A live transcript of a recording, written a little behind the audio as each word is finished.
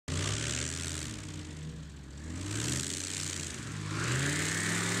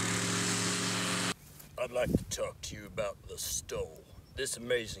I'd like to talk to you about the Stol. This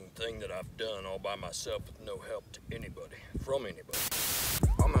amazing thing that I've done all by myself with no help to anybody, from anybody.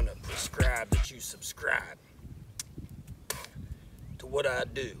 I'm gonna prescribe that you subscribe to what I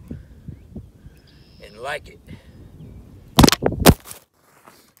do and like it.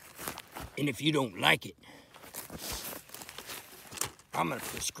 And if you don't like it, I'm gonna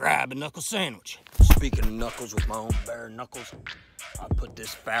prescribe a knuckle sandwich. Speaking of knuckles, with my own bare knuckles, I put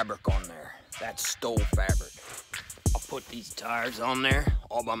this fabric on there. That's Stol fabric. I put these tires on there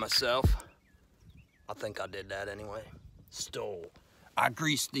all by myself. I think I did that anyway. Stol. I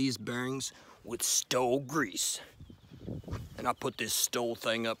greased these bearings with Stol grease. And I put this Stol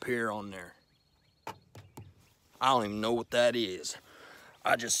thing up here on there. I don't even know what that is.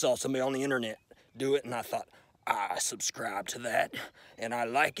 I just saw somebody on the internet do it and I thought, I subscribe to that and I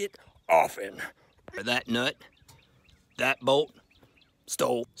like it often. That nut, that bolt,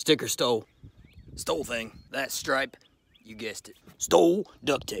 Stol, sticker Stol, Stol thing, that stripe, you guessed it, Stol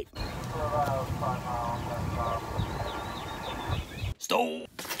duct tape. Stol.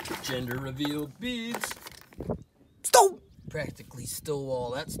 Gender reveal beads. Stol. Practically stole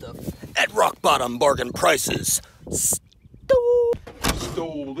all that stuff at rock bottom bargain prices. Stol.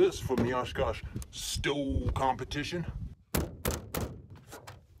 Stole this from the Oshkosh Stol competition.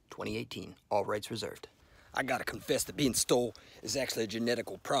 2018, all rights reserved. I gotta confess that being Stol is actually a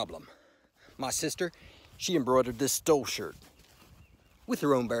genetical problem. My sister, she embroidered this Stol shirt with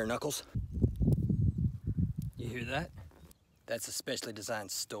her own bare knuckles. You hear that? That's a specially designed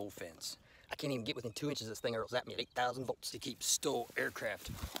Stol fence. I can't even get within 2 inches of this thing or it'll zap me at 8,000 volts to keep Stol aircraft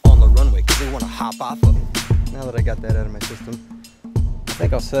on the runway because they want to hop off of it. Now that I got that out of my system, I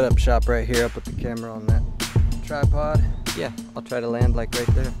think I'll set up shop right here. I'll put the camera on that tripod. Yeah, I'll try to land like right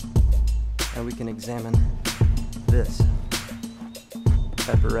there. And we can examine this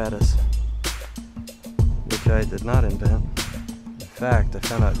apparatus, which I did not invent. In fact, I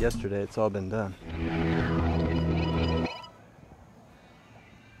found out yesterday it's all been done.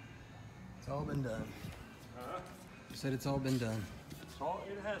 It's all been done. You said it's all been done. It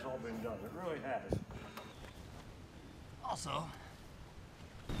has all been done. It really has. Also,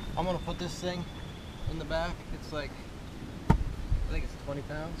 I'm gonna put this thing in the back. It's like, I think it's 20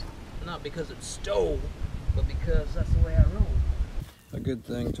 pounds. Not because it's Stol, but because that's the way I roll. A good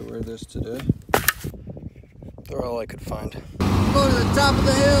thing to wear this today. They're all I could find. I'm going to the top of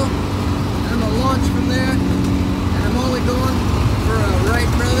the hill, and I'm gonna launch from there, and I'm only going for a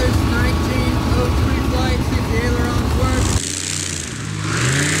Wright Brothers 1903 flight, see if the ailerons work.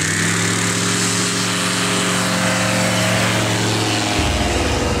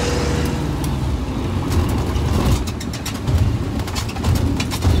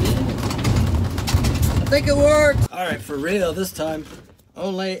 I think it worked. All right, for real this time.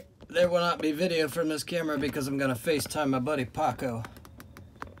 Only there will not be video from this camera because I'm gonna FaceTime my buddy Paco.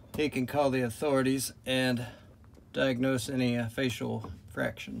 He can call the authorities and diagnose any facial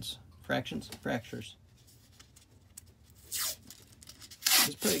fractures.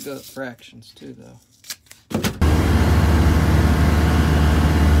 He's pretty good at fractions too, though.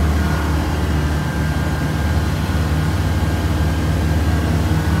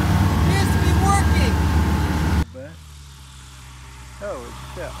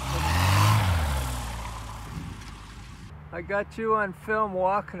 I got you on film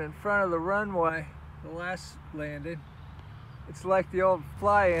walking in front of the runway, the last landing. It's like the old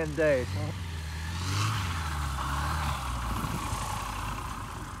fly-in days.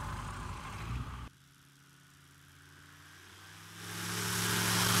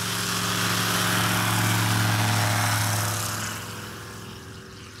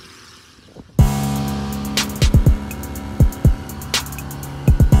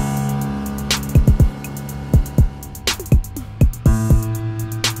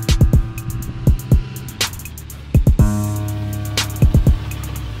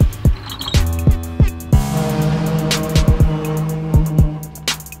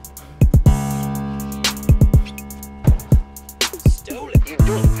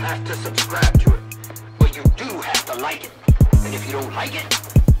 To subscribe to it, but you do have to like it. And if you don't like it,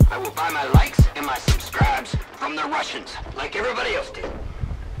 I will buy my likes and my subscribes from the Russians, like everybody else did.